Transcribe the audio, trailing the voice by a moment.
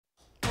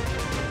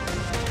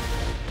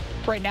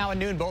Right now at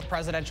noon, both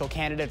presidential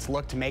candidates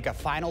look to make a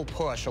final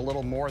push a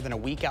little more than a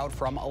week out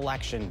from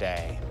Election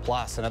Day.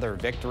 Plus, another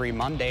victory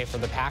Monday for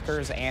the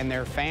Packers and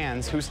their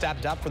fans who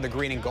stepped up for the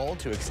green and gold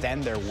to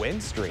extend their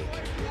win streak.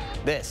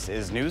 This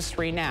is News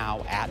 3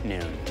 Now at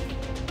noon.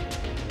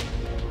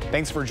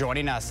 Thanks for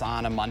joining us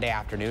on a Monday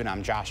afternoon.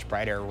 I'm Josh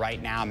Breiter.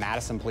 Right now,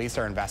 Madison police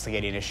are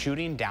investigating a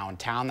shooting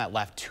downtown that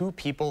left 2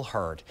 people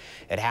hurt.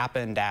 It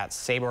happened at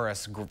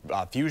Saborus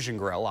Fusion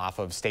Grill off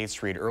of State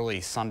Street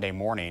early Sunday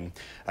morning.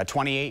 A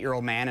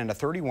 28-year-old man and a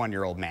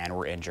 31-year-old man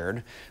were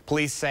injured.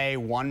 Police say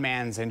one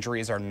man's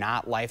injuries are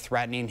not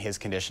life-threatening. His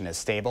condition is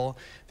stable.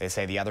 They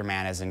say the other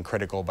man is in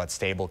critical but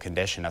stable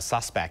condition. A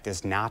suspect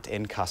is not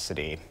in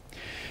custody.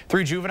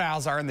 3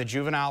 juveniles are in the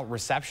juvenile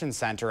reception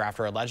center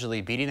after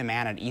allegedly beating a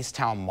man at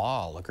Easttown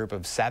Mall. A group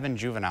of 7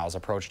 juveniles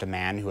approached a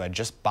man who had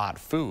just bought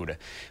food.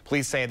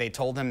 Police say they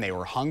told him they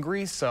were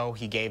hungry, so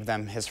he gave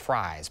them his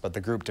fries, but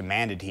the group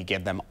demanded he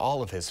give them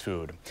all of his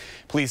food.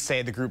 Police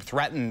say the group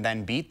threatened,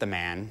 then beat the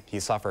man. He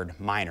suffered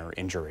minor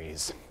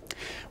injuries.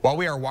 While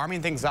we are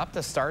warming things up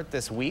to start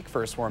this week,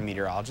 First Warm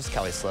meteorologist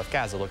Kelly Slifka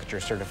has a look at your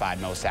certified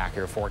most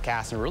accurate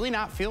forecast, and really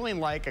not feeling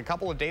like a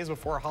couple of days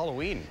before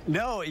Halloween.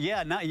 No,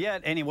 yeah, not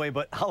yet anyway,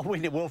 but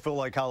Halloween, it will feel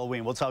like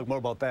Halloween. We'll talk more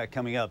about that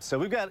coming up. So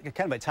we've got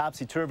kind of a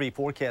topsy-turvy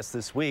forecast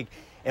this week.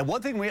 And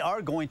one thing we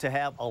are going to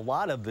have a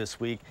lot of this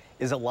week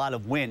is a lot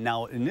of wind.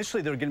 Now,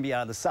 initially, they're going to be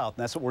out of the south,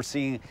 and that's what we're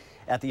seeing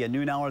at the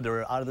noon hour.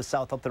 They're out of the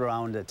south up there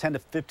around 10 to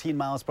 15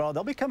 miles per hour.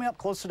 They'll be coming up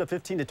closer to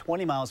 15 to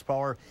 20 miles per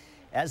hour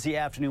as the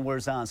afternoon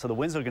wears on. So the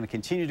winds are going to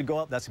continue to go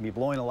up. That's going to be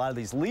blowing a lot of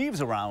these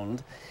leaves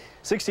around.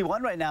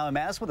 61 right now in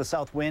Madison with a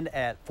south wind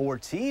at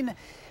 14.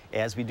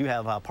 As we do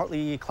have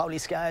partly cloudy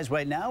skies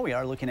right now, we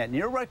are looking at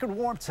near record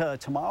warmth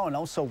tomorrow and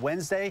also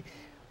Wednesday.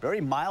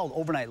 Very mild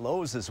overnight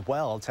lows as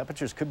well.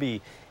 Temperatures could be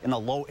in the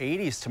low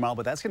 80s tomorrow,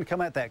 but that's going to come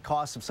at that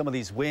cost of some of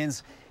these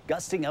winds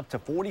gusting up to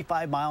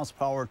 45 miles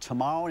per hour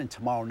tomorrow and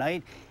tomorrow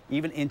night,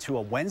 even into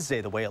a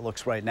Wednesday the way it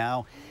looks right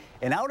now.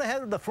 And out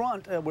ahead of the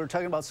front, we're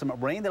talking about some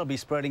rain that'll be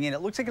spreading in.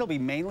 It looks like it'll be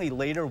mainly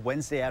later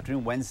Wednesday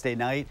afternoon, Wednesday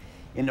night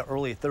into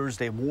early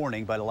Thursday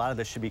morning, but a lot of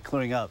this should be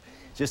clearing up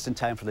just in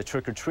time for the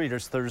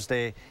trick-or-treaters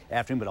Thursday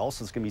afternoon, but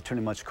also it's going to be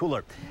turning much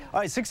cooler.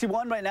 All right,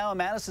 61 right now in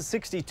Madison,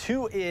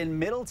 62 in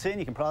Middleton.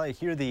 You can probably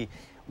hear the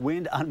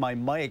wind on my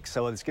mic,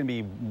 so it's going to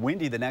be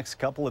windy the next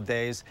couple of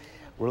days.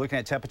 We're looking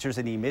at temperatures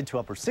in the mid to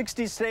upper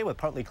 60s today with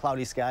partly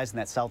cloudy skies and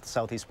that south to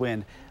southeast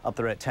wind up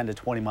there at 10 to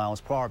 20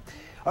 miles per hour.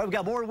 All right, we've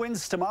got more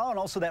winds tomorrow and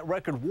also that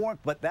record warmth,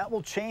 but that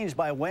will change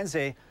by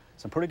Wednesday.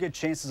 Some pretty good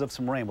chances of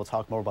some rain. We'll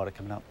talk more about it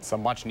coming up.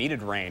 Some much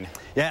needed rain.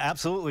 Yeah,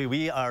 absolutely.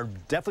 We are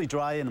definitely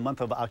dry in the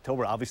month of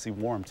October, obviously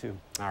warm too.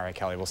 All right,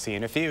 Kelly, we'll see you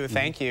in a few.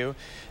 Thank you.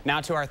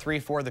 Now to our 3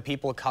 for the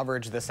People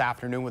coverage this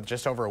afternoon with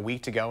just over a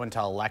week to go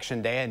until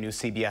Election Day. A new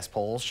CBS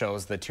poll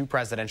shows the 2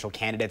 presidential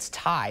candidates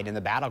tied in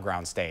the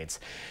battleground states.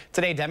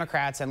 Today,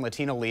 Democrats and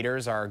Latino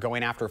leaders are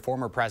going after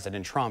former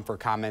President Trump for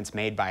comments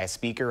made by a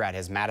speaker at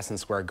his Madison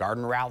Square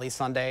Garden rally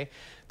Sunday.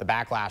 The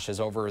backlash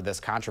is over this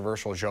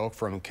controversial joke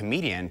from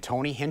comedian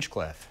Tony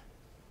Hinchcliffe.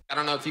 I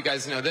don't know if you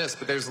guys know this,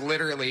 but there's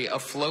literally a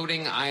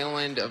floating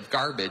island of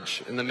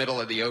garbage in the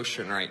middle of the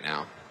ocean right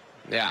now.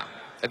 Yeah,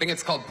 I think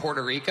it's called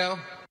Puerto Rico.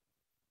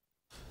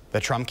 The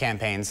Trump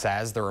campaign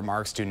says the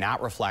remarks do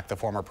not reflect the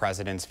former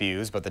president's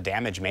views, but the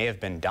damage may have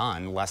been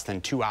done. Less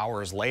than 2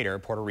 hours later,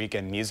 Puerto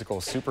Rican musical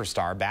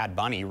superstar Bad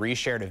Bunny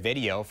reshared a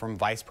video from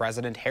Vice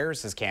President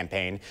Harris's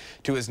campaign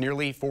to his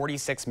nearly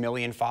 46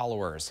 million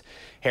followers.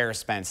 Harris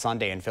spent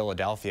Sunday in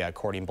Philadelphia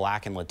courting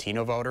Black and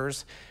Latino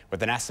voters.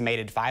 With an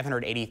estimated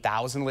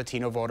 580,000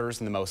 Latino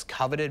voters in the most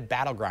coveted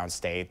battleground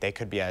state, they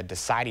could be a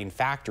deciding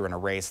factor in a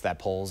race that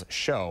polls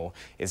show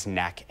is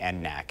neck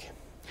and neck.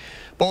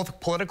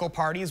 Both political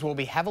parties will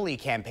be heavily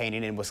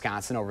campaigning in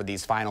Wisconsin over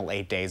these final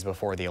 8 days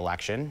before the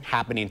election.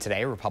 Happening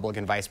today,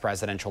 Republican vice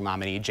presidential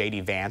nominee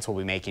J.D. Vance will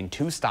be making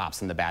 2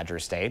 stops in the Badger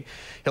State.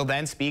 He'll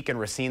then speak in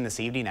Racine this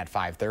evening at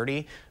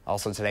 5:30.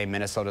 Also today,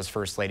 Minnesota's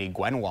First Lady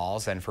Gwen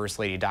Walz and First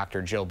Lady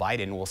Dr. Jill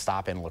Biden will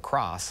stop in La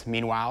Crosse.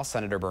 Meanwhile,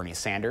 Senator Bernie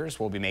Sanders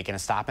will be making a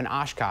stop in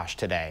Oshkosh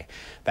today.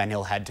 Then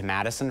he'll head to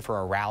Madison for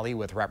a rally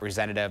with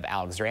Representative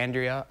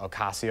Alexandria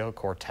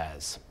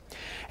Ocasio-Cortez.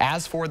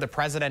 As for the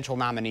presidential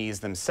nominees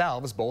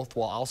themselves, both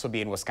will also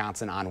be in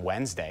Wisconsin on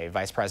Wednesday.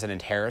 Vice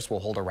President Harris will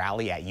hold a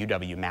rally at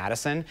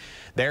UW-Madison.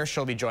 There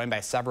she'll be joined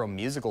by several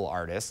musical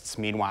artists.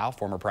 Meanwhile,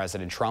 former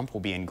President Trump will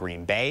be in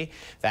Green Bay.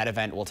 That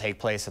event will take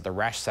place at the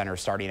Resch Center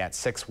starting at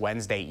 6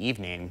 Wednesday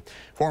evening.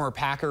 Former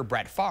Packer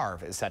Brett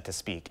Favre is set to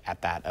speak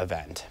at that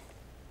event.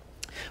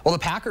 Well, the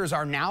Packers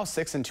are now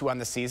 6-2 on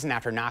the season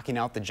after knocking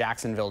out the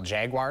Jacksonville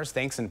Jaguars,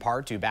 thanks in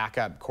part to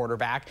backup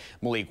quarterback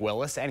Malik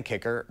Willis and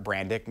kicker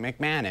Brandon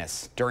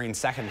McManus. During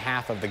second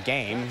half of the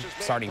game,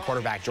 starting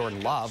quarterback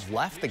Jordan Love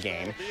left the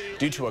game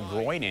due to a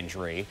groin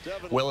injury.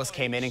 Willis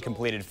came in and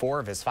completed 4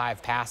 of his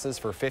 5 passes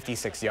for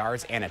 56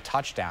 yards and a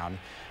touchdown.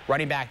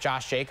 Running back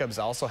Josh Jacobs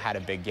also had a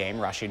big game,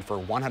 rushing for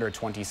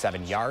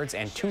 127 yards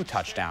and 2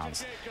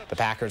 touchdowns. The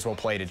Packers will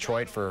play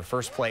Detroit for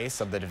first place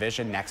of the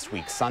division next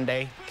week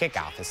Sunday.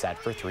 Kickoff is set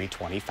for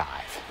 3:25.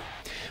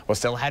 Well,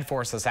 still ahead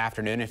for us this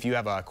afternoon. If you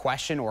have a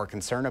question or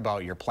concern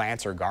about your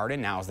plants or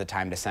garden, now is the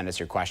time to send us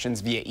your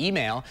questions via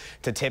email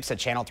to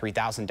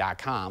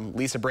tips@channel3000.com.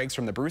 Lisa Briggs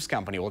from the Bruce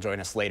Company will join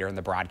us later in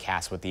the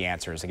broadcast with the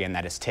answers. Again,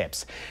 that is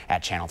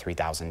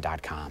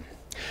tips@channel3000.com.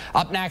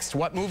 Up next,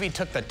 what movie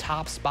took the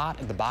top spot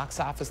at the box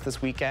office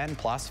this weekend?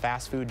 Plus,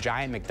 fast food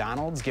giant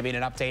McDonald's giving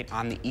an update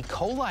on the E.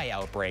 coli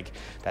outbreak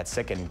that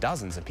sickened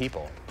dozens of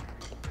people.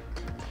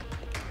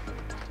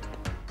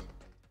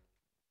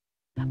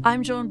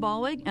 I'm Joan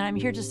Balwig, and I'm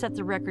here to set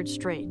the record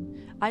straight.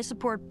 I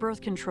support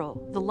birth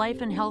control, the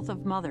life and health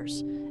of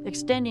mothers,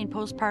 extending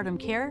postpartum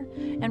care,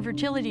 and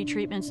fertility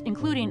treatments,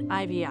 including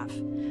IVF.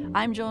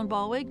 I'm Joan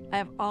Balwig. I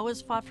have always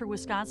fought for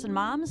Wisconsin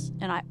moms,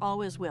 and I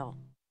always will.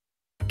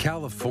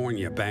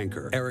 California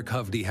banker Eric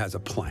Hovde has a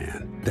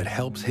plan that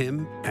helps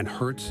him and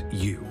hurts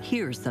you.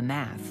 Here's the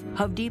math.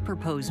 Hovde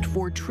proposed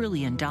 $4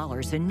 trillion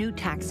in new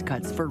tax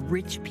cuts for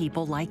rich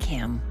people like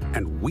him.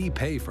 And we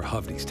pay for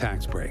Hovde's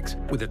tax breaks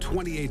with a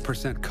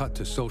 28% cut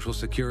to Social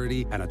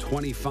Security and a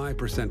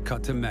 25%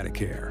 cut to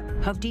Medicare.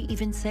 Hovde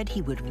even said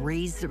he would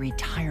raise the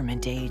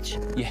retirement age.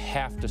 You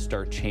have to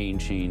start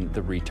changing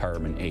the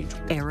retirement age.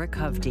 Eric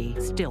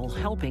Hovde still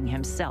helping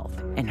himself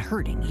and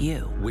hurting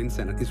you. Win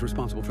Senate is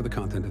responsible for the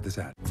content of this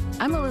ad.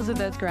 I'm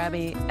Elizabeth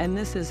Grabby, and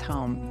this is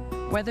Home.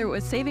 Whether it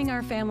was saving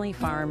our family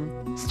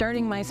farm,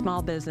 starting my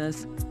small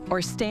business,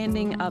 or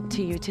standing up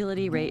to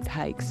utility rate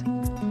hikes,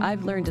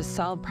 I've learned to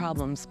solve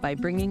problems by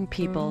bringing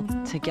people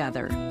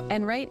together.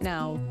 And right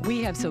now,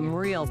 we have some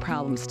real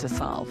problems to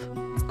solve.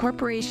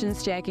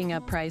 Corporations jacking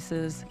up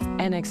prices,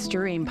 and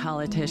extreme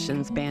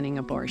politicians banning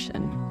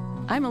abortion.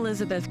 I'm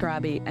Elizabeth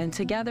Grabby, and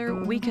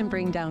together we can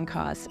bring down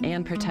costs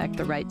and protect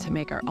the right to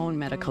make our own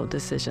medical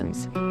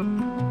decisions.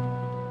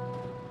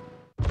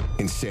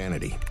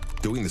 Insanity.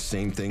 Doing the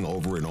same thing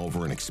over and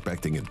over and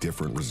expecting a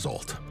different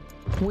result.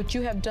 Would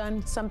you have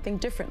done something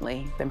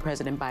differently than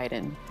President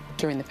Biden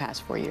during the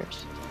past 4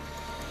 years?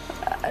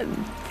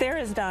 There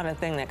is not a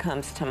thing that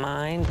comes to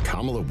mind.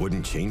 Kamala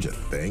wouldn't change a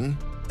thing?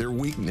 Their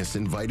weakness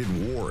invited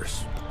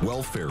wars,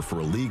 welfare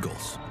for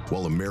illegals,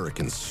 while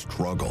Americans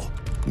struggle.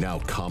 Now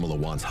Kamala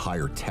wants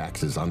higher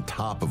taxes on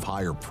top of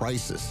higher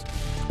prices.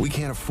 We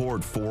can't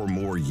afford 4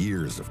 more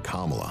years of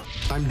Kamala.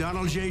 I'm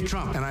Donald J.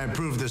 Trump, and I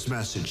approve this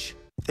message.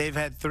 They've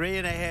had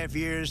 3.5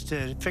 years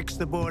to fix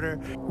the border.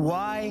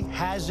 Why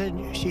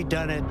hasn't she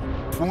done it?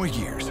 4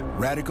 years,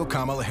 radical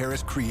Kamala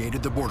Harris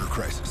created the border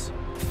crisis.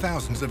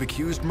 Thousands of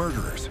accused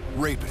murderers,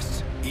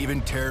 rapists,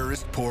 even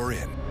terrorists pour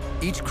in.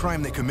 Each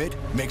crime they commit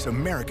makes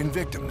American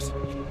victims.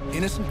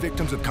 Innocent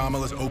victims of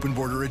Kamala's open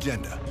border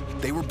agenda.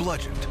 They were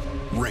bludgeoned,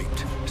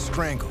 raped,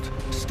 strangled,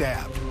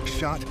 stabbed,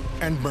 shot,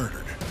 and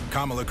murdered.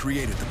 Kamala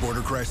created the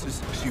border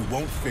crisis. She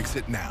won't fix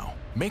it now.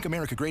 Make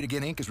America Great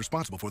Again, Inc. is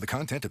responsible for the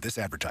content of this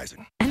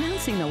advertising.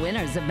 Announcing the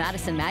winners of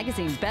Madison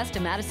Magazine's Best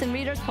of Madison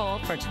Readers Poll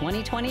for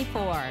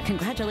 2024.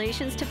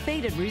 Congratulations to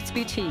Faded Roots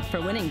Boutique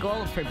for winning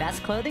gold for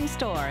Best Clothing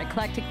Store,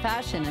 Eclectic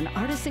Fashion, and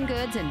Artisan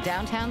Goods in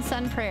downtown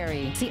Sun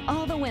Prairie. See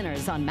all the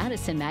winners on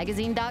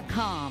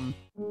MadisonMagazine.com.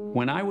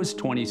 When I was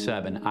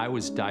 27, I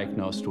was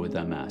diagnosed with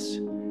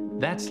MS.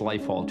 That's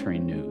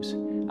life-altering news.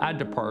 I had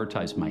to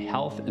prioritize my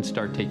health and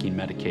start taking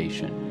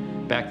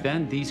medication. Back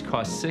then, these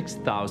cost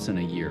 $6,000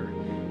 a year.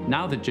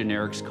 Now the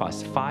generics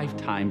cost 5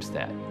 times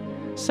that.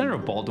 Senator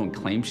Baldwin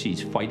claims she's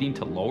fighting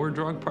to lower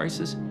drug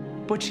prices,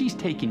 but she's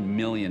taking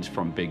millions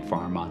from Big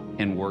Pharma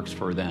and works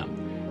for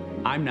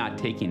them. I'm not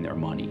taking their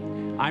money.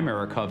 I'm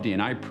Eric Hovde,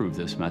 and I approve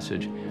this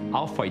message.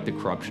 I'll fight the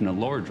corruption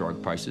and lower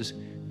drug prices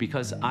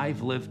because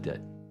I've lived it.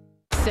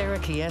 Sarah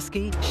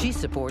Kieski, she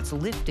supports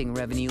lifting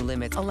revenue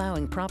limits,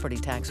 allowing property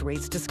tax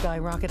rates to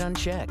skyrocket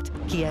unchecked.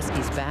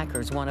 Kieski's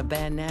backers want to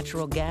ban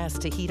natural gas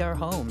to heat our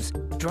homes,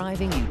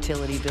 driving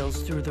utility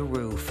bills through the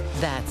roof.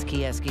 That's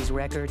Kieski's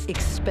record,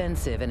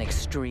 expensive and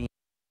extreme.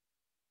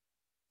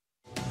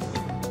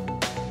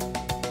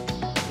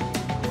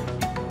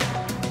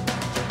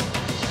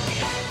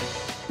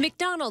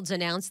 McDonald's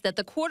announced that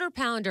the Quarter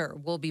Pounder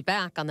will be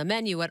back on the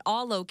menu at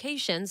all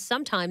locations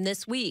sometime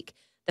this week.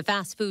 The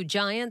fast food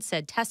giant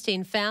said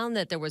testing found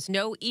that there was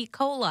no E.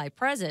 coli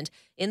present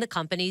in the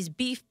company's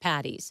beef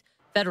patties.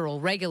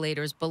 Federal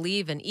regulators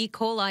believe an E.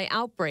 coli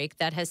outbreak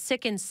that has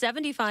sickened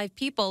 75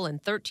 people in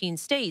 13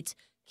 states,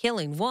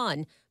 killing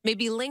 1, may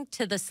be linked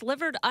to the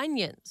slivered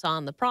onions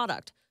on the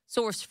product,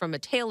 sourced from a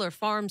Taylor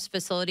Farms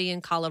facility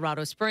in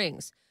Colorado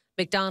Springs.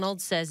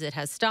 McDonald's says it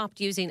has stopped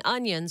using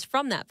onions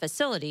from that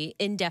facility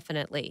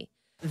indefinitely.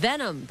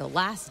 Venom, The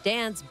Last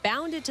Dance,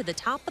 bounded to the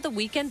top of the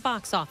weekend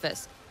box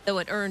office, though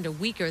it earned a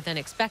weaker than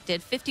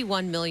expected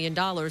 $51 million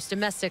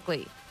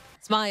domestically.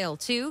 Smile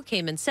 2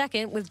 came in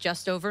second with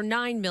just over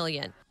 $9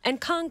 million, and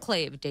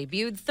Conclave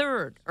debuted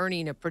third,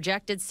 earning a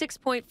projected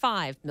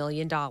 $6.5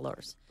 million.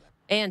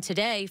 And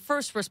today,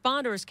 first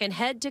responders can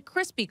head to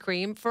Krispy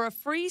Kreme for a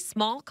free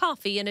small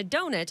coffee and a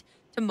donut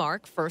to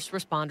mark First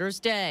Responders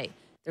Day.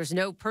 There's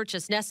no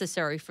purchase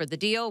necessary for the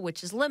deal,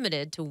 which is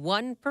limited to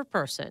 1 per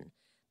person.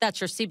 That's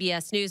your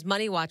CBS News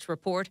Money Watch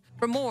report.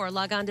 For more,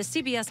 log on to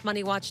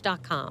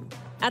CBSMoneyWatch.com.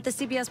 At the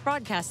CBS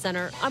Broadcast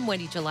Center, I'm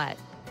Wendy Gillette.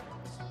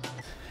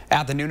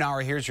 At the noon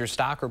hour, here's your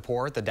stock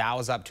report. The Dow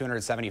is up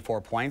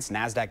 274 points,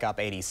 NASDAQ up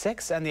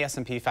 86, and the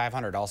S&P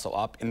 500 also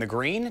up in the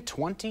green,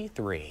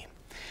 23.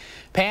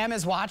 Pam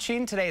is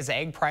watching today's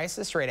egg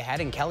prices straight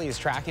ahead, and Kelly is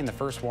tracking the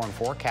first warn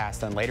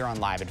forecast. And later on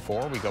Live at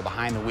 4, we go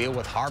behind the wheel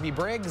with Harvey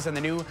Briggs and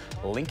the new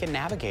Lincoln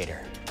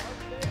Navigator.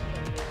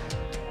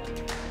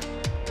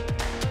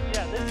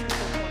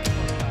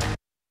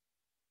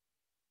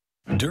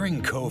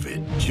 During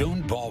COVID,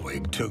 Joan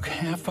Ballwig took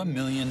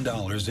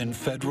 $500,000 in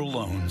federal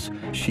loans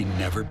she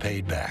never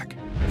paid back.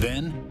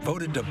 Then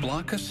voted to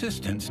block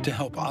assistance to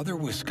help other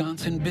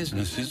Wisconsin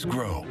businesses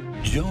grow.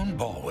 Joan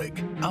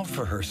Ballwig, out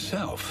for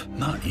herself,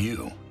 not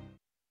you.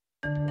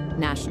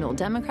 National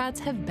Democrats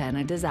have been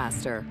a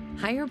disaster.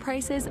 Higher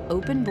prices,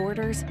 open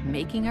borders,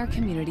 making our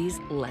communities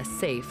less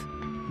safe.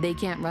 They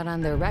can't run on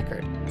their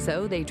record,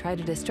 so they try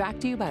to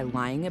distract you by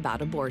lying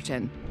about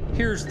abortion.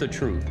 Here's the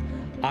truth.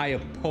 I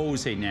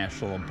oppose a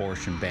national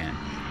abortion ban.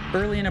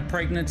 Early in a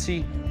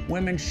pregnancy,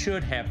 women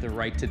should have the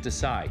right to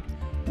decide.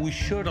 We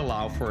should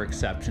allow for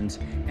exceptions.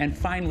 And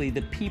finally,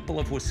 the people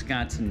of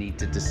Wisconsin need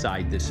to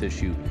decide this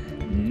issue,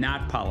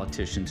 not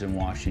politicians in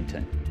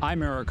Washington.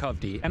 I'm Eric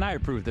Hovde, and I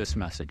approve this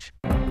message.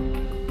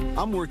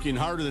 I'm working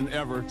harder than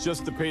ever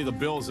just to pay the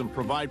bills and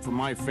provide for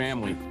my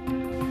family.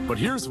 But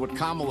here's what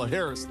Kamala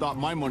Harris thought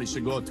my money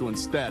should go to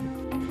instead.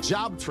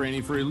 Job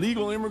training for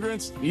illegal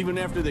immigrants, even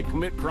after they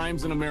commit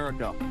crimes in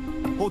America.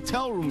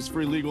 Hotel rooms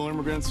for illegal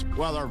immigrants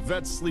while our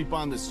vets sleep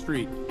on the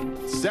street.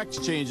 Sex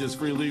changes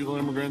for illegal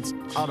immigrants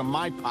out of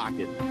my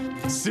pocket.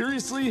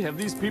 Seriously, have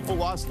these people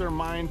lost their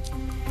mind?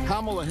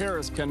 Kamala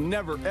Harris can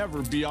never,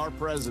 ever be our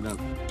president.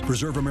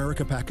 Preserve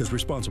America PAC is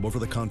responsible for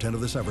the content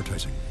of this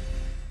advertising.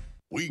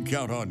 We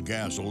count on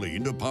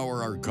gasoline to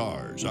power our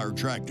cars, our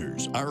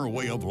tractors, our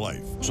way of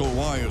life. So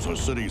why is a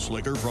city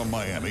slicker from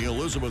Miami,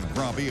 Elizabeth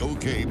Crappie,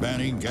 okay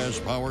banning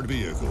gas-powered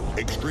vehicles?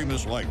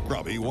 Extremists like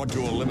Crappie want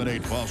to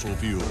eliminate fossil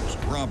fuels,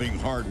 robbing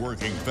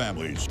hard-working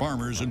families,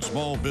 farmers, and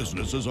small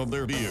businesses of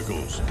their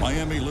vehicles.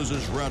 Miami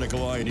Liz's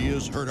radical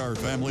ideas hurt our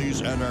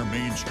families and our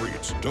main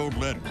streets. Don't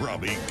let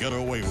Crappie get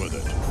away with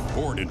it.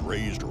 Born and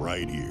raised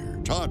right here.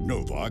 Todd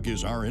Novak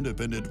is our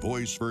independent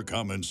voice for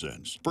common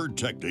sense,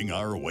 protecting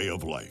our way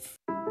of life.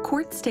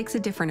 Quartz takes a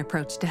different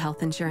approach to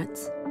health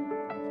insurance.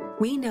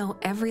 We know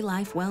every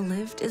life well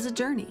lived is a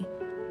journey,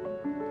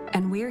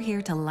 and we're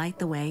here to light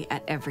the way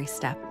at every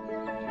step.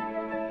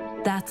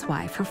 That's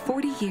why for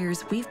 40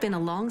 years, we've been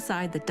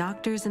alongside the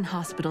doctors and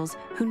hospitals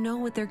who know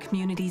what their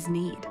communities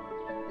need,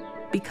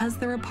 because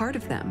they're a part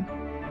of them,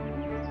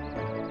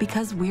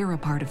 because we're a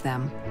part of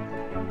them.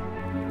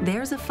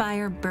 There's a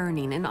fire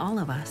burning in all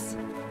of us.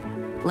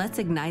 Let's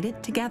ignite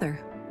it together.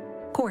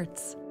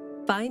 Quartz,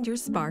 find your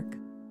spark.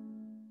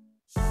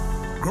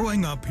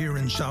 Growing up here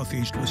in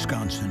southeast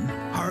Wisconsin,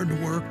 hard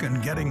work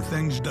and getting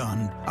things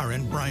done are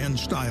in Brian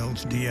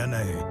Stiles'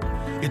 DNA.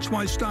 It's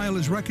why Stiles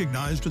is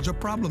recognized as a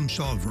problem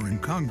solver in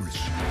Congress.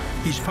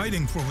 He's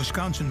fighting for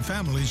Wisconsin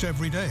families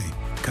every day,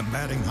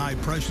 combating high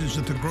prices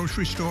at the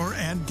grocery store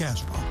and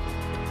gas pump.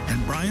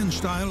 And Brian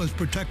Stiles is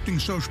protecting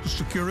Social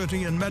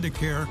Security and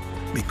Medicare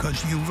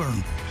because you've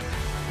earned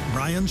it.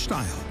 Brian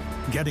Stiles,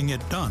 getting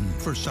it done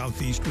for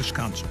southeast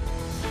Wisconsin.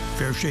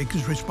 Fair Shake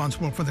is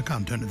responsible for the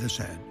content of this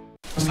ad.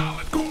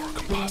 Solid core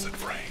composite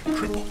frame,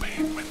 triple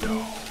pane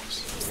windows.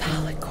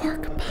 Solid core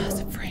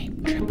composite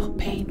frame, triple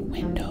pane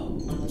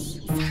windows.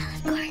 Solid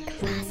core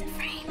composite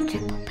frame,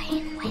 triple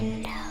pane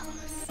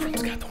windows. From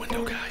Scott the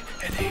Window Guy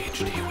at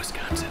AHT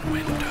Wisconsin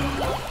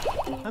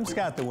Window. I'm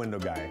Scott the Window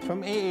Guy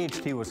from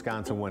AHT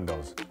Wisconsin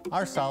Windows.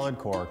 Our solid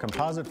core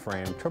composite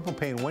frame triple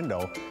pane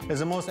window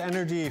is the most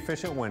energy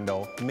efficient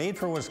window made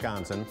for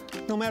Wisconsin,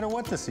 no matter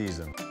what the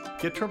season.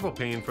 Get triple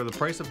pane for the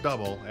price of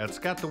double at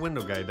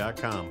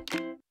scottthewindowguy.com.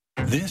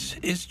 This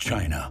is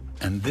China,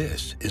 and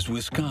this is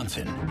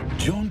Wisconsin.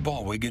 Joan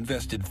Ballwig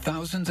invested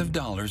thousands of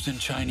dollars in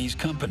Chinese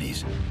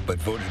companies, but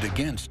voted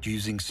against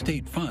using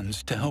state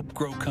funds to help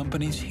grow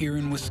companies here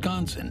in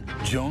Wisconsin.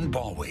 Joan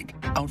Ballwig,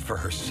 out for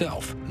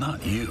herself,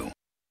 not you.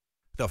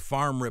 The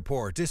Farm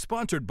Report is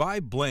sponsored by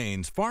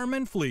Blaine's Farm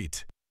and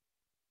Fleet.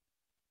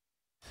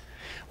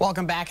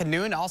 Welcome back at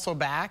noon. Also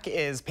back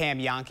is Pam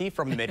Yonke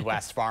from the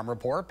Midwest Farm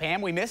Report.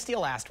 Pam, we missed you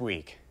last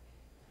week.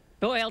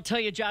 Boy, I'll tell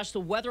you, Josh, the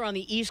weather on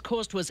the East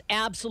Coast was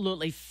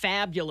absolutely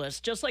fabulous,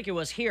 just like it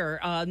was here.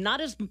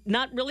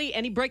 Not really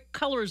any bright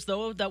colors,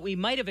 though, that we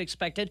might have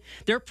expected.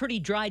 They're pretty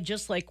dry,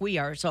 just like we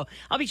are. So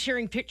I'll be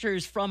sharing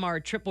pictures from our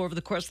trip over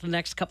the course of the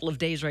next couple of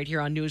days right here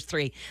on News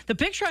 3. The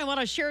picture I want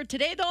to share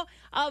today, though,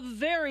 a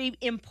very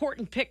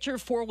important picture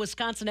for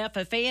Wisconsin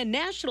FFA and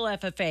National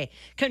FFA.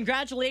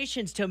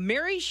 Congratulations to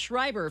Mary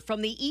Schreiber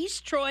from the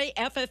East Troy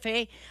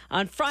FFA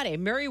on Friday.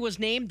 Mary was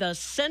named the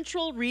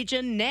Central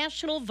Region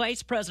National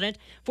Vice President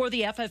president for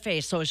the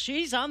FFA. So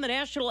she's on the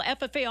National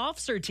FFA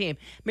officer team.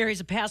 Mary's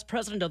a past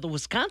president of the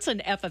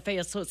Wisconsin FFA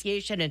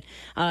Association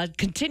and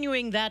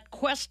continuing that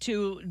quest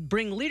to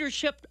bring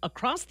leadership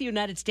across the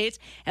United States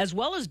as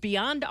well as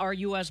beyond our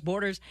U.S.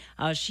 borders.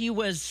 She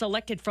was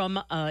selected from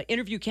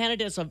interview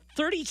candidates of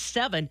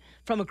 37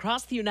 from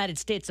across the United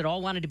States that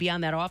all wanted to be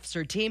on that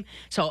officer team.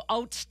 So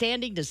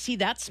outstanding to see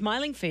that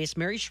smiling face,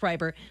 Mary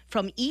Schreiber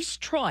from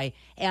East Troy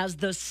as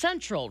the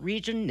Central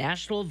Region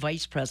National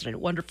Vice President.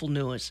 Wonderful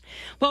news.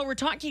 Well, we're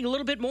talking a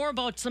little bit more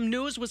about some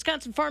news.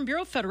 Wisconsin Farm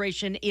Bureau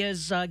Federation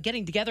is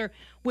getting together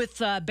with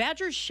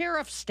Badger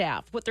Sheriff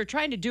staff. What they're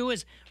trying to do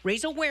is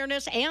raise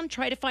awareness and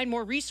try to find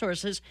more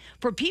resources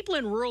for people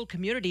in rural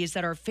communities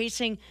that are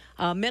facing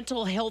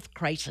mental health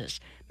crisis,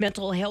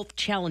 mental health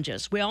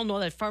challenges. We all know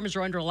that farmers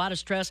are under a lot of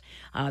stress,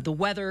 the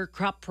weather,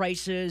 crop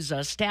prices,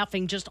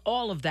 staffing, just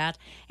all of that.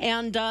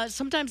 And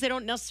sometimes they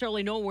don't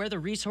necessarily know where the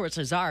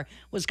resources are.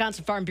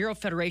 Wisconsin Farm Bureau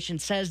Federation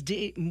says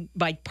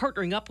by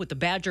partnering up with the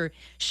Badger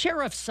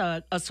Sheriff's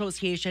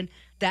Association,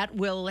 that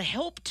will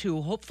help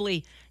to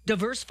hopefully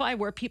diversify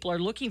where people are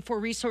looking for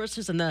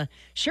resources. And the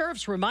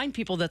sheriffs remind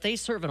people that they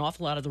serve an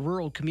awful lot of the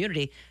rural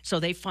community. So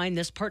they find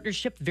this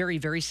partnership very,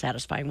 very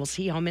satisfying. We'll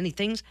see how many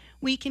things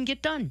we can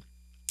get done.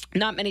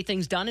 Not many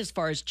things done as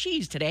far as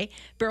cheese today.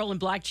 Barrel and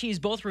black cheese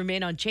both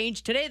remain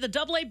unchanged. Today, the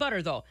AA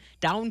butter, though,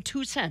 down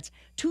 2 cents,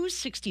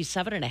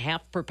 $2.67.5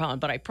 per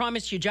pound. But I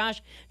promise you,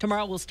 Josh,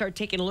 tomorrow we'll start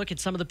taking a look at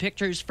some of the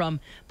pictures from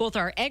both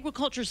our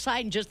agriculture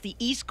side and just the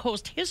East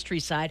Coast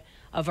history side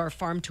of our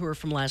farm tour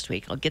from last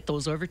week. I'll get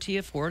those over to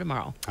you for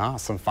tomorrow. Oh,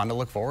 some fun to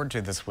look forward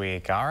to this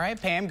week. All right,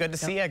 Pam, good to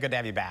see you. Good to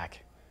have you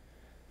back.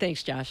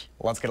 Thanks, Josh.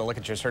 Let's get a look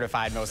at your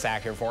certified most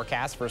accurate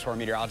forecast. First, weather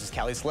meteorologist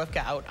Kelly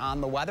Slifka out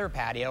on the weather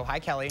patio. Hi,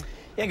 Kelly.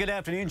 Yeah, good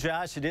afternoon,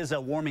 Josh. It is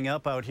warming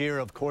up out here.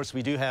 Of course,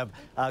 we do have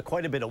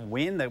quite a bit of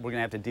wind that we're going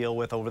to have to deal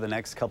with over the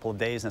next couple of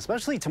days, and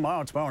especially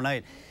tomorrow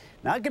night.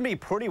 Not going to be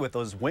pretty with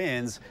those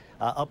winds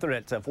up there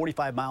at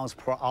 45 miles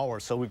per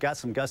hour. So we've got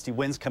some gusty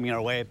winds coming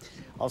our way.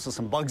 Also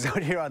some bugs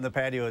out here on the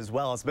patio as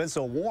well. It's been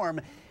so warm.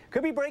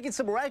 Could be breaking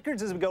some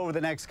records as we go over the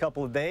next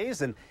couple of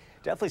days. And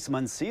definitely some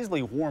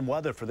unseasonably warm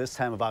weather for this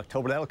time of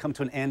October. That'll come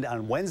to an end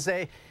on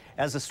Wednesday.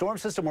 As the storm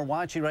system we're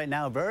watching right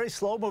now, a very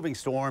slow-moving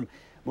storm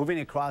moving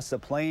across the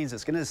plains.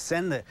 It's going to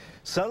send the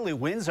southerly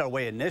winds our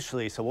way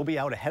initially, so we'll be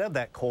out ahead of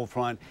that cold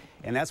front,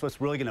 and that's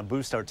what's really going to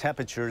boost our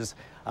temperatures,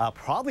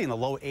 probably in the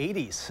low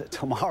 80s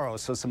tomorrow,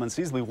 so some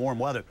unseasonably warm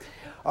weather.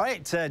 All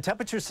right,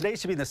 temperatures today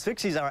should be in the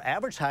 60s. Our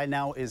average high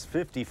now is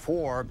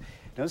 54.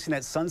 Noticing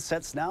that sun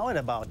sets now at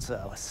about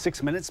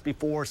 6 minutes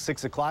before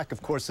 6 o'clock.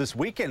 Of course, this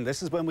weekend,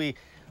 this is when we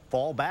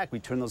fall back. We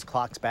turn those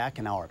clocks back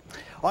an hour.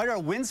 All right, our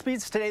wind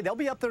speeds today, they'll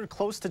be up there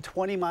close to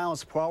 20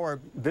 miles per hour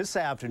this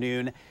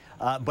afternoon.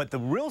 But the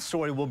real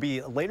story will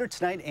be later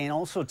tonight and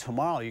also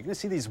tomorrow. You're going to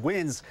see these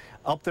winds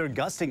up there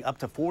gusting up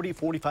to 40,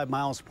 45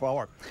 miles per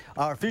hour.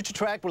 Our future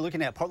track, we're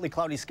looking at partly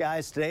cloudy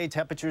skies today.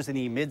 Temperatures in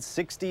the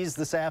mid-60s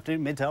this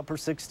afternoon, mid to upper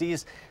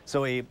 60s.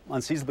 So a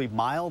unseasonably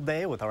mild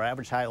day with our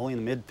average high only in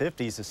the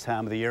mid-50s this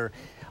time of the year.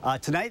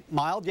 Tonight,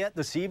 mild yet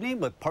this evening,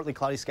 but partly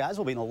cloudy skies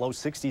will be in the low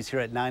 60s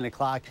here at 9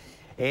 o'clock.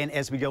 And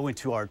as we go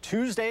into our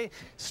Tuesday,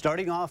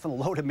 starting off in the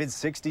low to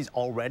mid-60s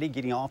already,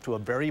 getting off to a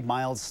very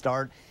mild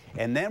start.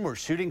 And then we're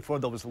shooting for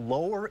those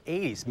lower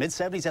 80s,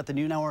 mid-70s at the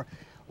noon hour,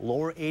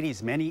 lower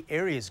 80s, many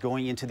areas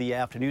going into the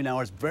afternoon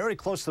hours. Very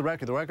close to the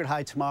record. The record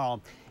high tomorrow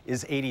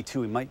is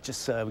 82. We might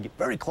just get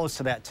very close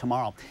to that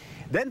tomorrow.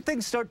 Then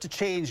things start to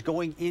change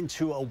going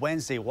into a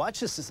Wednesday.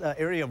 Watch this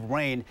area of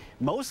rain.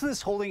 Most of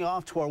this holding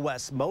off to our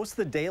west. Most of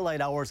the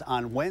daylight hours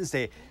on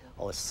Wednesday.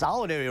 A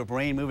solid area of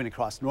rain moving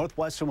across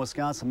northwestern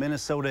Wisconsin,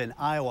 Minnesota, and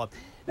Iowa.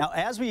 Now,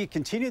 as we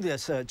continue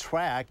this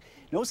track,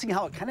 noticing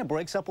how it kind of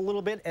breaks up a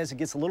little bit as it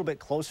gets a little bit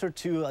closer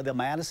to the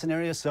Madison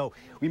area. So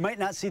we might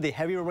not see the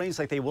heavier rains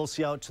like they will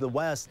see out to the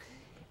west.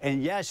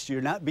 And yes,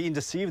 you're not being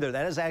deceived there.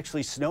 That is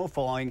actually snow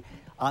falling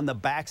on the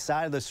back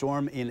side of the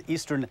storm in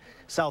eastern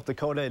South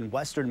Dakota and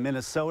western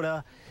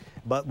Minnesota.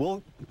 But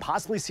we'll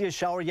possibly see a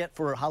shower yet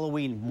for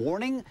Halloween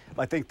morning.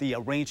 I think the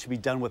rain should be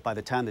done with by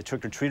the time the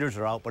trick-or-treaters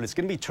are out. But it's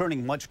going to be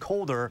turning much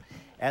colder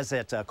as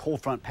that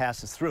cold front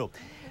passes through.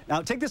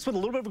 Now, take this with a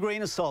little bit of a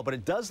grain of salt, but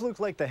it does look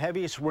like the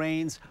heaviest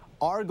rains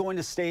are going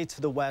to stay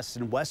to the west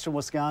in western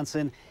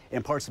Wisconsin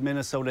and parts of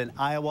Minnesota and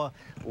Iowa.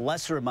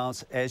 Lesser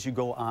amounts as you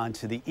go on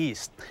to the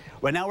east.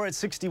 Right now we're at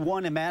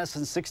 61 in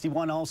Madison,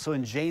 61 also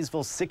in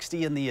Janesville,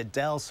 60 in the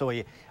Adel. So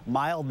a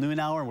mild noon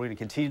hour, and we're going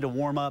to continue to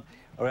warm up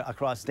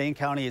across Dane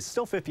County. It's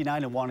still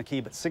 59 in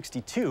Waunakee, but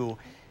 62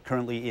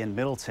 currently in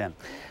Middleton.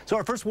 So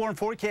our first warm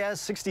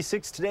forecast,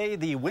 66 today.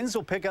 The winds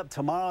will pick up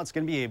tomorrow. It's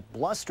going to be a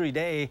blustery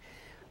day,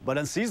 but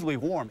unseasonably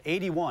warm.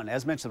 81,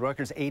 as mentioned, the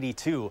record's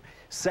 82.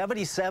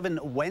 77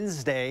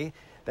 Wednesday.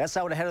 That's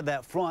out ahead of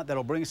that front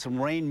that'll bring some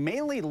rain,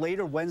 mainly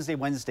later Wednesday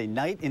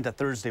night into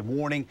Thursday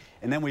morning.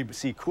 And then we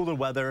see cooler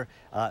weather.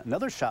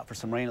 Another shot for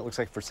some rain, it looks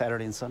like, for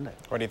Saturday and Sunday.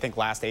 What do you think,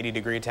 last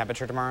 80-degree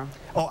temperature tomorrow?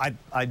 Oh,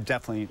 I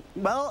definitely,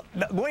 well,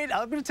 wait,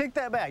 I'm going to take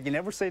that back. You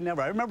never say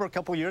never. I remember a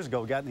couple years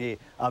ago, we got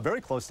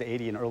very close to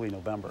 80 in early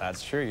November.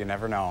 That's true. You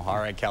never know. All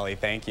right, Kelly,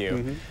 thank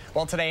you.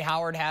 Well, today,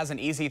 Howard has an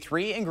easy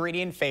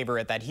 3-ingredient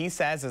favorite that he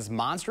says is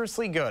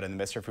monstrously good in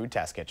the Mr. Food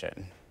Test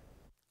Kitchen.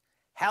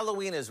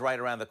 Halloween is right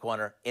around the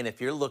corner, and if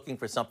you're looking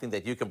for something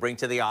that you can bring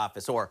to the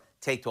office or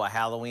take to a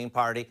Halloween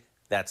party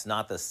that's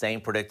not the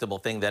same predictable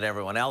thing that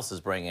everyone else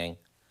is bringing,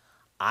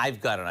 I've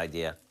got an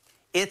idea.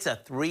 It's a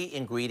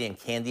 3-ingredient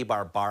candy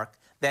bar bark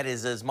that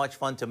is as much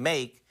fun to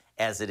make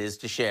as it is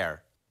to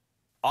share.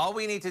 All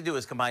we need to do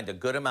is combine a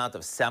good amount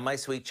of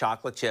semi-sweet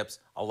chocolate chips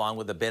along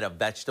with a bit of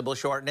vegetable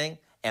shortening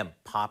and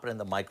pop it in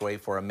the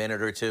microwave for a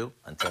minute or two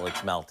until it's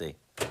melty.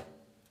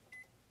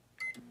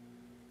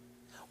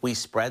 We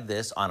spread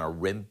this on a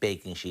rimmed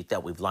baking sheet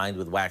that we've lined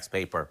with wax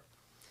paper.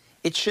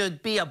 It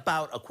should be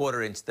about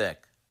 1/4 inch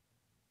thick.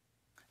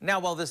 Now,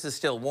 while this is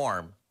still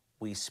warm,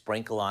 we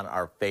sprinkle on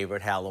our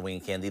favorite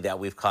Halloween candy that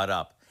we've cut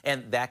up.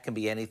 And that can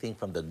be anything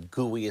from the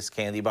gooeyest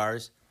candy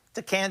bars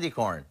to candy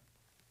corn.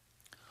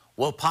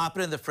 We'll pop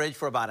it in the fridge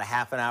for about a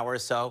half an hour or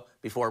so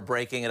before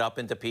breaking it up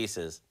into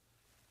pieces.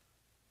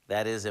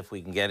 That is, if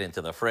we can get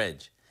into the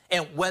fridge.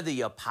 And whether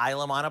you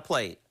pile them on a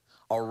plate,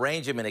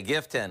 arrange them in a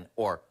gift tin,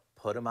 or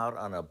put them out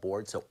on a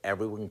board so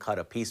everyone can cut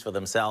a piece for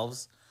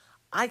themselves,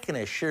 I can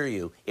assure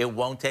you it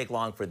won't take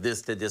long for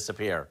this to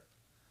disappear.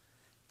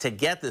 To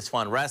get this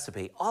fun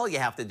recipe, all you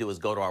have to do is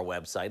go to our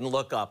website and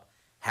look up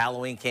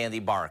Halloween Candy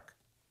Bark.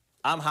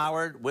 I'm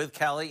Howard with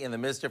Kelly in the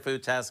Mr.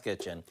 Food Test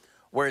Kitchen,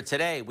 where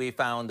today we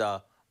found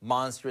a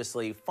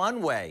monstrously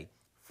fun way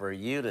for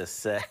you to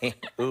say,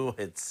 ooh,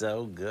 it's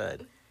so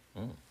good.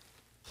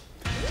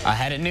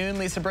 Ahead at noon,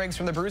 Lisa Briggs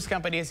from the Bruce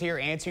Company is here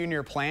answering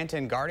your plant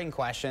and garden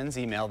questions.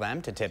 Email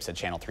them to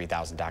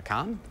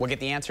tips@channel3000.com. We'll get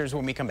the answers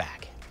when we come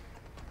back.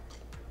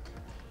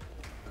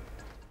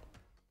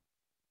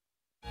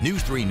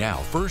 News 3 Now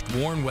First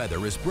Warn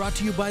Weather is brought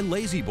to you by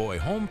Lazy Boy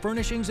Home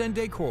Furnishings and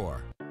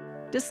Decor.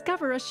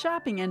 Discover a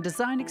shopping and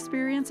design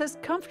experience as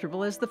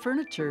comfortable as the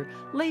furniture.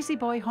 Lazy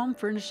Boy Home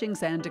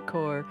Furnishings and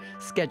Decor.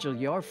 Schedule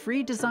your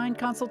free design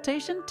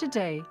consultation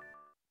today.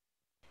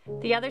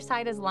 The other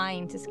side is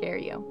lying to scare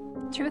you.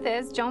 Truth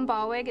is, Joan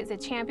Ballweg is a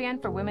champion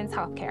for women's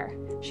health care.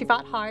 She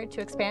fought hard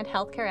to expand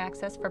healthcare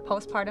access for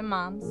postpartum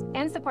moms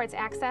and supports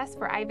access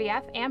for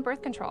IVF and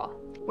birth control.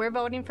 We're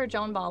voting for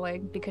Joan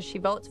Ballweg because she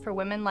votes for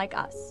women like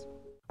us.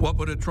 What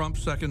would a Trump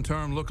second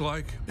term look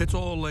like? It's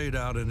all laid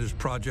out in his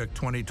Project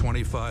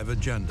 2025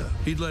 agenda.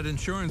 He'd let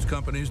insurance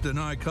companies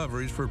deny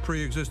coverage for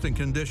pre-existing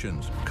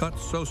conditions, cut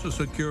Social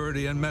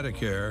Security and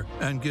Medicare,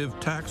 and give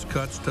tax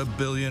cuts to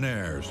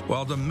billionaires,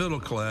 while the middle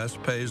class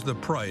pays the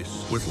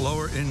price with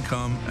lower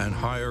income and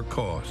higher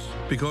costs.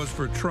 Because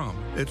for Trump,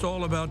 it's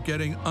all about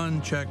getting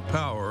unchecked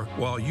power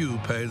while you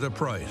pay the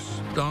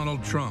price.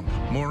 Donald Trump,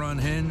 more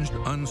unhinged,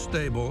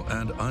 unstable,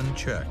 and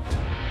unchecked.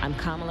 I'm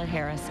Kamala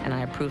Harris, and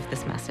I approve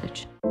this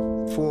message.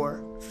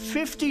 For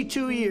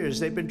 52 years,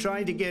 they've been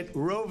trying to get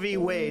Roe v.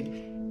 Wade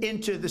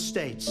into the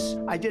states.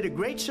 I did a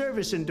great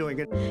service in doing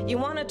it. You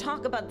want to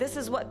talk about this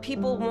is what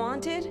people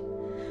wanted?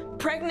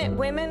 Pregnant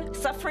women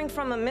suffering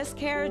from a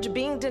miscarriage,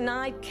 being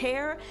denied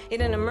care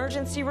in an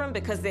emergency room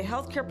because the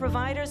healthcare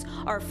providers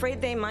are afraid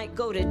they might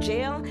go to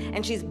jail,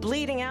 and she's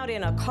bleeding out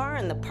in a car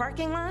in the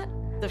parking lot?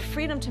 The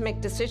freedom to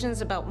make decisions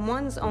about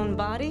one's own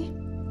body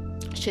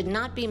should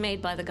not be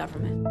made by the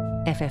government.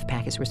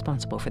 FFPAC is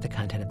responsible for the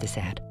content of this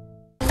ad.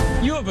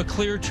 You have a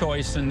clear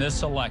choice in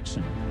this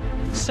election.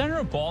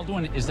 Senator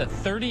Baldwin is a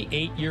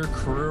 38-year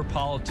career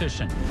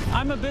politician.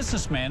 I'm a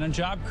businessman and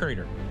job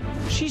creator.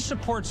 She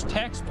supports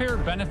taxpayer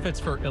benefits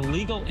for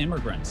illegal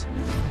immigrants.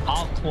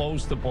 I'll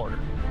close the border.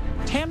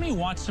 Tammy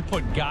wants to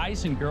put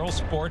guys and girls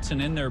sports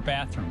in their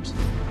bathrooms.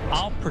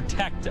 I'll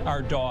protect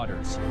our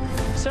daughters.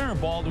 Senator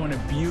Baldwin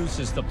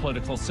abuses the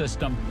political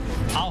system.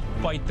 I'll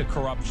fight the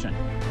corruption.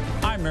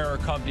 I'm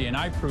Eric Hovde, and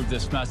I approve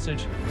this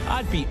message.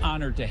 I'd be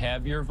honored to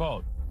have your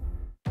vote.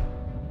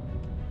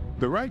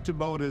 The right to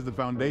vote is the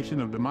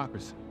foundation of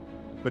democracy.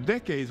 For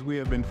decades, we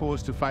have been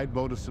forced to fight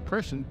voter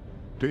suppression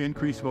to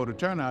increase voter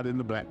turnout in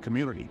the black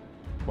community,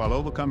 while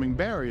overcoming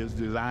barriers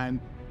designed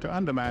to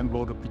undermine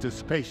voter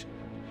participation.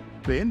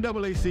 The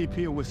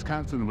NAACP of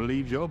Wisconsin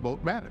believes your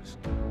vote matters,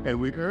 and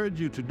we urge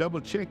you to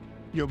double-check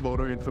your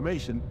voter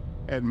information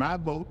at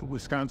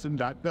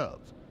myvotewisconsin.gov.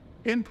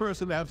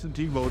 In-person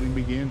absentee voting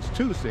begins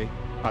Tuesday,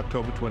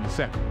 October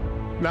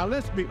 22nd. Now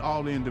let's be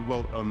all in to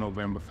vote on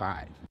November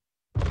 5.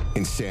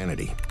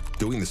 Insanity.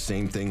 Doing the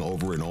same thing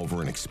over and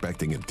over and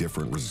expecting a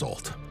different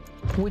result.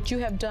 Would you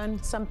have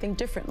done something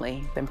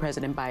differently than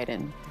President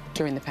Biden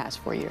during the past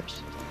 4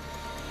 years?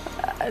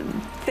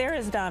 There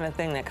is not a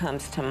thing that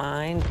comes to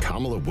mind.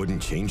 Kamala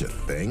wouldn't change a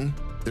thing?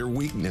 Their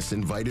weakness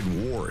invited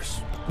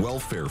wars,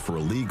 welfare for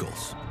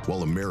illegals,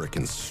 while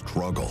Americans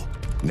struggle.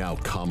 Now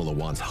Kamala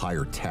wants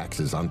higher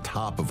taxes on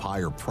top of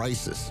higher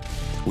prices.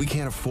 We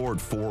can't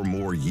afford 4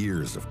 more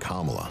years of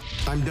Kamala.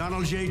 I'm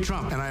Donald J.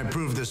 Trump, and I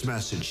approve this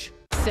message.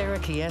 Sarah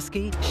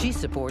Kieski, she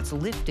supports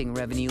lifting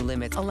revenue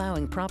limits,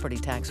 allowing property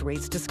tax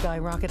rates to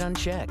skyrocket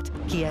unchecked.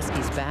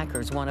 Kieski's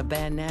backers want to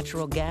ban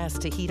natural gas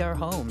to heat our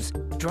homes,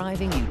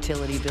 driving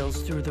utility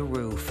bills through the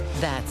roof.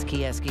 That's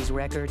Kieski's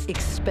record,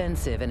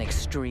 expensive and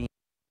extreme.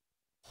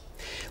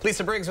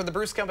 Lisa Briggs with the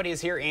Bruce Company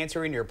is here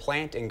answering your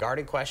plant and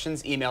garden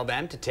questions. Email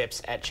them to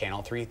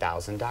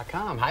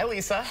tips@channel3000.com. Hi,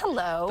 Lisa.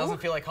 Hello. Doesn't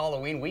feel like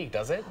Halloween week,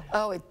 does it?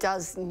 Oh, it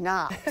does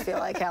not feel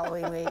like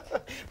Halloween week.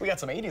 We got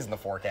some 80s in the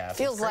forecast.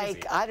 Feels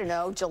like, I don't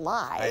know,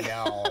 July. I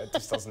know. It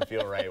just doesn't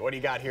feel right. What do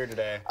you got here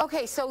today?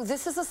 Okay, so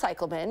this is a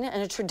cyclamen,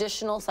 and a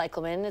traditional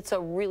cyclamen. It's a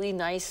really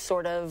nice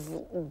sort of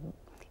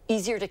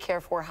easier to care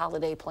for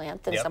holiday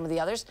plant than some of the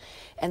others.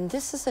 And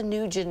this is a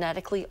new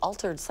genetically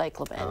altered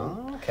cyclamen.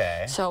 Oh,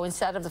 okay. So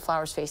instead of the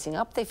flowers facing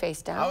up, they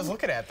face down. I was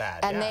looking at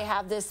that. And they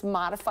have this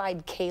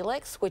modified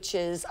calyx, which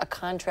is a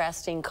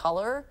contrasting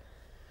color.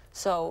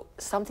 So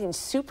something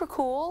super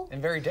cool.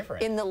 And very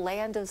different. In the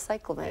land of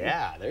cyclamen.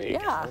 Yeah, there you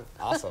go.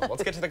 Awesome.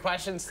 Let's get to the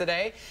questions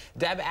today.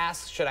 Deb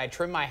asks, should I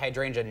trim my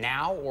hydrangea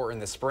now or in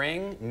the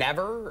spring?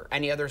 Never.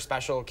 Any other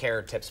special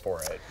care tips for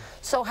it?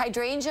 So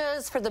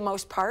hydrangeas, for the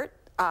most part,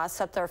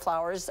 set their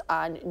flowers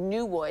on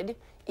new wood,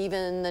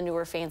 even the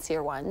newer,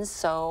 fancier ones.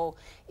 So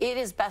it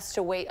is best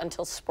to wait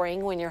until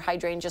spring when your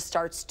hydrangea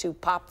starts to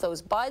pop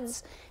those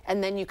buds,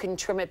 and then you can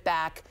trim it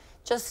back.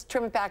 Just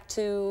trim it back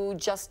to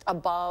just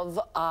above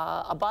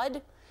a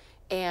bud,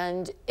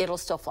 and it'll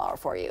still flower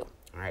for you.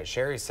 All right,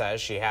 Sherry says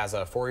she has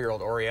a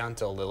 4-year-old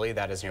Oriental lily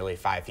that is nearly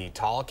 5 feet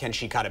tall. Can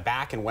she cut it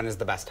back, and when is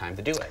the best time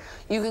to do it?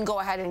 You can go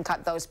ahead and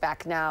cut those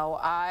back now.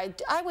 I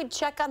would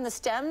check on the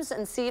stems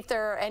and see if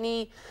there are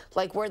any,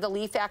 like where the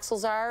leaf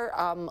axils are,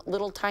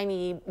 little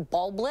tiny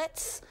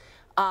bulblets.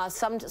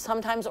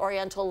 Sometimes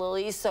Oriental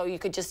lilies, so you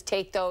could just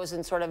take those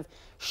and sort of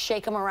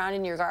shake them around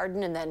in your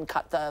garden and then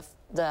cut the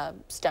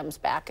stems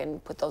back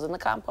and put those in the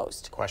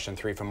compost. Question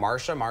 3 from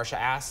Marcia. Marcia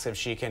asks if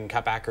she can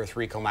cut back her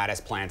 3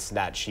 clematis plants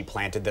that she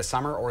planted this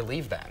summer or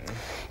leave them.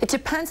 It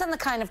depends on the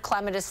kind of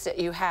clematis that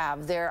you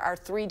have. There are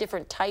 3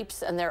 different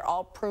types, and they're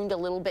all pruned a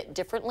little bit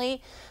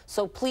differently.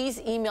 So please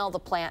email the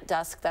plant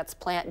desk, that's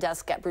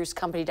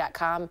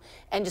plantdesk@brucecompany.com,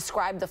 and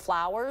describe the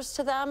flowers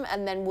to them,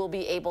 and then we'll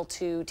be able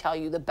to tell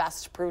you the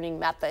best pruning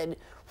method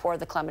for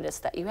the clematis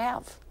that you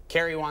have.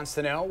 Carrie wants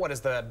to know, what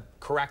is the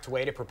correct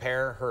way to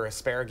prepare her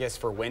asparagus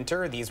for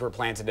winter? These were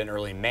planted in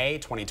early May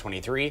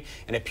 2023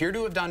 and appear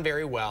to have done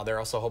very well. They're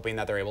also hoping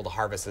that they're able to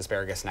harvest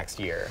asparagus next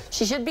year.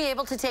 She should be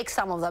able to take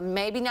some of them,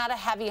 maybe not a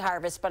heavy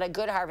harvest, but a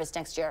good harvest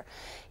next year.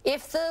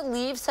 If the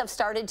leaves have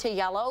started to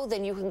yellow,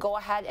 then you can go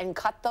ahead and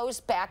cut those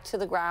back to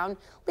the ground,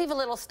 leave a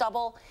little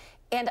stubble.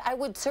 And I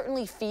would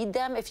certainly feed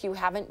them if you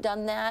haven't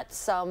done that.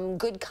 Some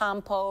good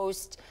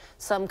compost,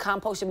 some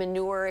composted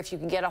manure. If you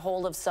can get a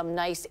hold of some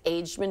nice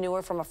aged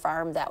manure from a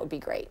farm, that would be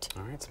great.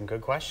 All right, some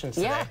good questions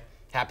today. Yeah.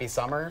 Happy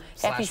summer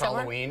Happy /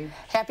 summer. Halloween.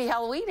 Happy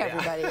Halloween,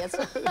 everybody. I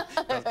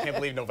can't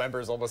believe November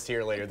is almost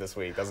here later this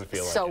week. Doesn't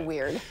feel like so it.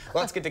 weird.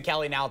 Let's get to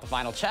Kelly now with the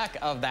final check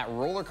of that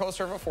roller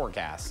coaster of a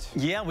forecast.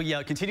 Yeah, we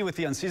continue with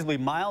the unseasonably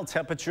mild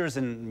temperatures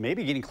and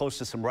maybe getting close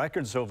to some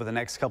records over the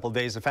next couple of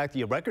days. In fact,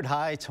 the record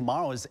high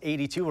tomorrow is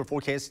 82. We're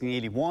forecasting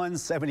 81,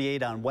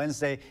 78 on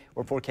Wednesday.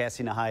 We're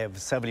forecasting a high of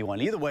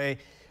 71. Either way,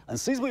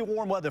 unseasonably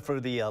warm weather for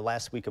the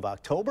last week of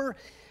October.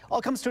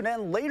 All comes to an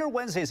end later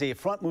Wednesday as a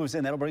front moves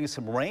in. That'll bring us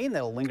some rain.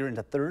 That'll linger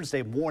into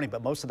Thursday morning,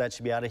 but most of that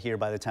should be out of here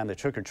by the time the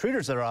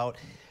trick-or-treaters are out.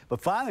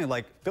 But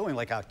finally, feeling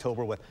like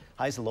October with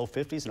highs in the low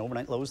 50s and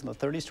overnight lows in the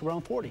 30s to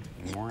around 40.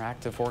 More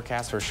active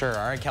forecast for sure.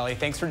 All right, Kelly,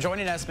 thanks for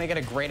joining us. Make it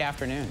a great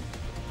afternoon.